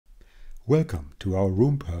Welcome to our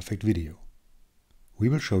RoomPerfect video. We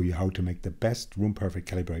will show you how to make the best RoomPerfect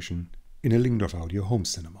calibration in a Lingdorf Audio home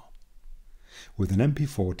cinema with an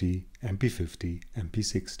MP40, MP50,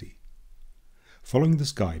 MP60. Following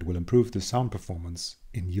this guide will improve the sound performance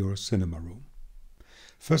in your cinema room.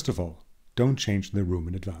 First of all, don't change the room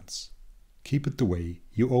in advance. Keep it the way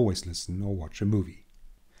you always listen or watch a movie.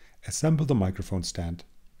 Assemble the microphone stand,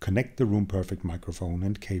 connect the RoomPerfect microphone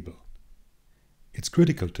and cable. It's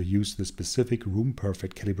critical to use the specific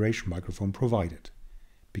RoomPerfect calibration microphone provided,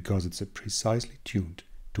 because it's precisely tuned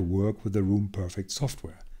to work with the RoomPerfect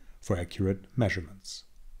software for accurate measurements.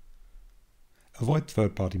 Avoid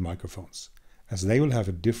third-party microphones, as they will have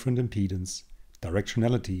a different impedance,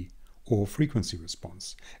 directionality or frequency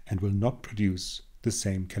response and will not produce the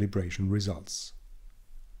same calibration results.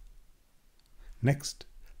 Next,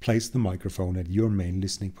 place the microphone at your main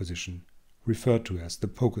listening position, referred to as the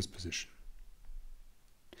focus position.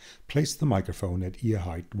 Place the microphone at ear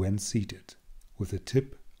height when seated, with the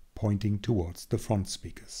tip pointing towards the front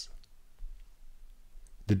speakers.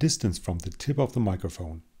 The distance from the tip of the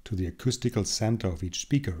microphone to the acoustical center of each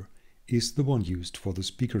speaker is the one used for the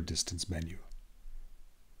speaker distance menu.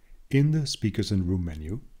 In the Speakers in Room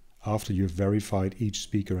menu, after you've verified each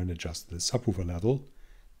speaker and adjusted the subwoofer level,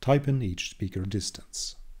 type in each speaker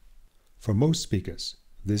distance. For most speakers,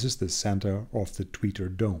 this is the center of the tweeter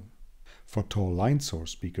dome. For tall line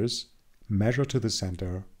source speakers, measure to the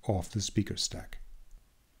center of the speaker stack.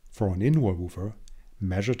 For an in-wall woofer,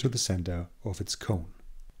 measure to the center of its cone.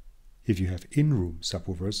 If you have in-room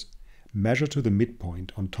subwoofers, measure to the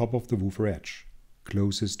midpoint on top of the woofer edge,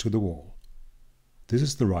 closest to the wall. This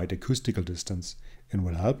is the right acoustical distance and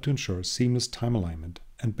will help to ensure seamless time alignment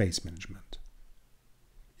and bass management.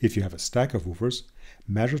 If you have a stack of woofers,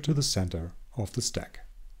 measure to the center of the stack.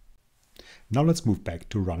 Now let's move back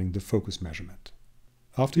to running the focus measurement.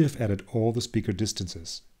 After you've added all the speaker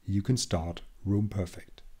distances, you can start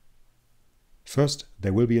RoomPerfect. First,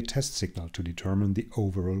 there will be a test signal to determine the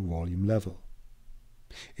overall volume level.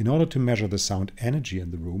 In order to measure the sound energy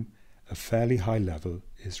in the room, a fairly high level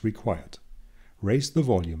is required. Raise the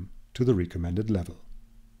volume to the recommended level.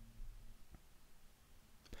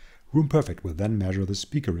 RoomPerfect will then measure the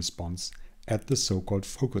speaker response at the so-called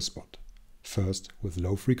focus spot. First with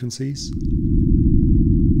low frequencies,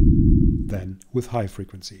 then with high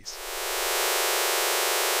frequencies.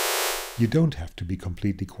 You don't have to be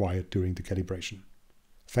completely quiet during the calibration.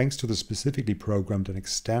 Thanks to the specifically programmed and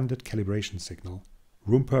extended calibration signal,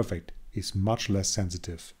 RoomPerfect is much less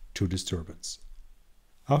sensitive to disturbance.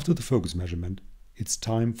 After the focus measurement, it's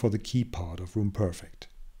time for the key part of RoomPerfect,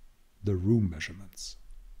 the room measurements.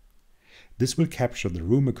 This will capture the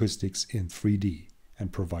room acoustics in 3D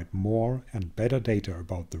and provide more and better data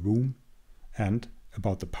about the room and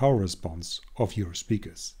about the power response of your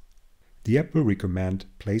speakers. The app will recommend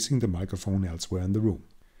placing the microphone elsewhere in the room.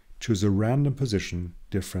 Choose a random position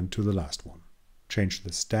different to the last one. Change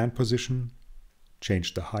the stand position,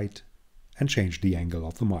 change the height, and change the angle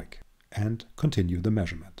of the mic, and continue the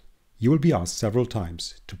measurement. You will be asked several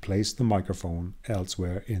times to place the microphone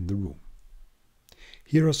elsewhere in the room.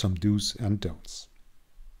 Here are some do's and don'ts.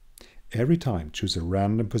 Every time choose a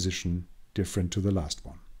random position different to the last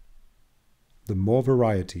one. The more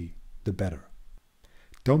variety, the better.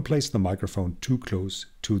 Don't place the microphone too close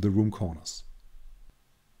to the room corners.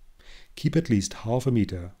 Keep at least half a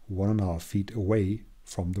meter, 1.5 feet away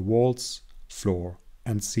from the walls, floor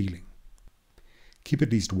and ceiling. Keep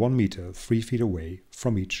at least 1 meter, 3 feet away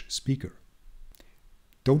from each speaker.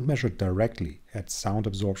 Don't measure directly at sound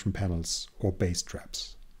absorption panels or bass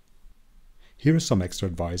traps. Here is some extra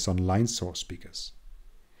advice on line source speakers.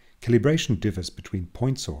 Calibration differs between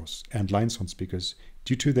point source and line source speakers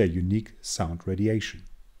due to their unique sound radiation.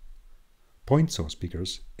 Point source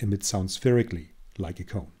speakers emit sound spherically, like a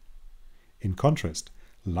cone. In contrast,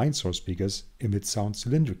 line source speakers emit sound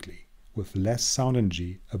cylindrically, with less sound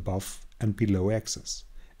energy above and below axis,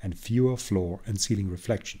 and fewer floor and ceiling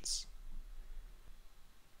reflections.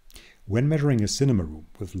 When measuring a cinema room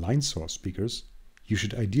with line source speakers, you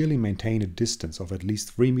should ideally maintain a distance of at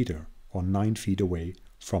least 3 meters or 9 feet away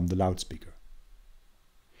from the loudspeaker.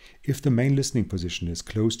 If the main listening position is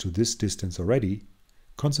close to this distance already,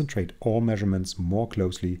 concentrate all measurements more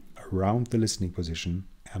closely around the listening position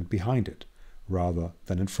and behind it, rather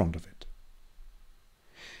than in front of it.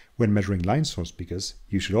 When measuring line source speakers,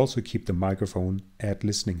 you should also keep the microphone at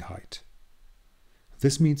listening height.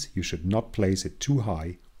 This means you should not place it too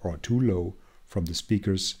high or too low from the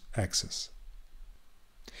speaker's axis.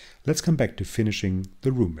 Let's come back to finishing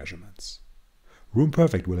the room measurements.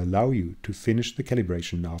 RoomPerfect will allow you to finish the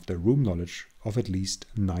calibration after room knowledge of at least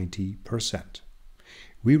 90%.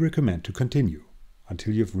 We recommend to continue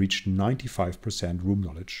until you've reached 95% room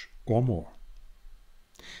knowledge or more.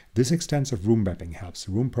 This extensive room mapping helps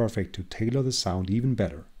RoomPerfect to tailor the sound even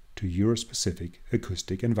better to your specific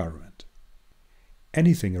acoustic environment.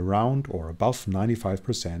 Anything around or above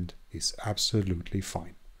 95% is absolutely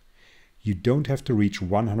fine. You don't have to reach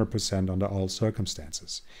 100% under all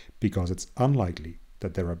circumstances, because it's unlikely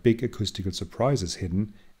that there are big acoustical surprises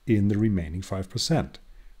hidden in the remaining 5%,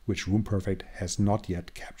 which RoomPerfect has not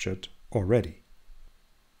yet captured already.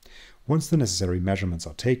 Once the necessary measurements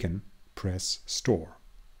are taken, press Store.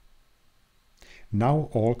 Now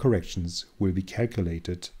all corrections will be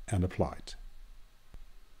calculated and applied.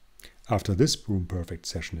 After this RoomPerfect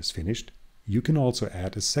session is finished, you can also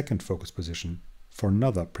add a second focus position for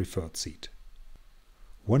another preferred seat.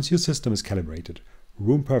 Once your system is calibrated,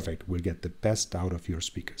 RoomPerfect will get the best out of your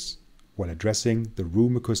speakers, while addressing the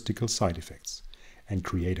room acoustical side effects, and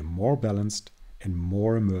create a more balanced and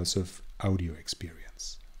more immersive audio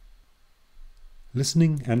experience.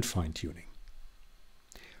 Listening and fine-tuning.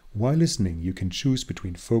 While listening, you can choose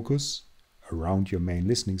between focus, around your main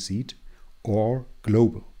listening seat, or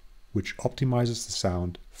global, which optimizes the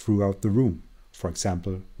sound throughout the room, for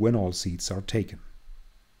example, when all seats are taken.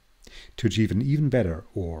 To achieve an even better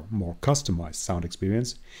or more customized sound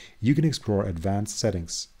experience, you can explore advanced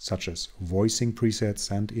settings such as voicing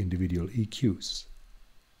presets and individual EQs.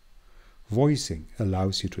 Voicing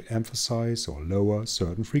allows you to emphasize or lower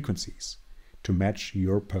certain frequencies to match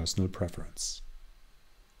your personal preference.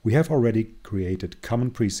 We have already created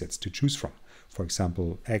common presets to choose from, for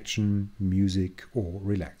example, action, music, or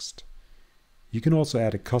relaxed. You can also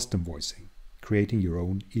add a custom voicing, creating your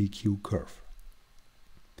own EQ curve.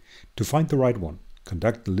 To find the right one,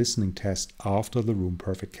 conduct the listening test after the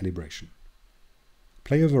RoomPerfect calibration.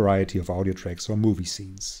 Play a variety of audio tracks or movie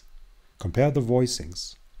scenes. Compare the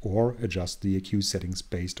voicings or adjust the EQ settings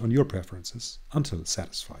based on your preferences until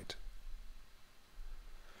satisfied.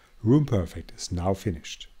 RoomPerfect is now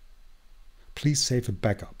finished. Please save a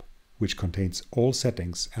backup which contains all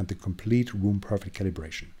settings and the complete RoomPerfect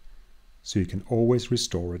calibration, so you can always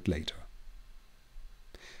restore it later.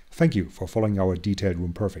 Thank you for following our detailed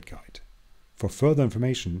RoomPerfect guide. For further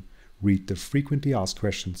information, read the frequently asked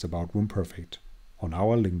questions about RoomPerfect on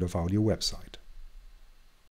our Linked Audio website.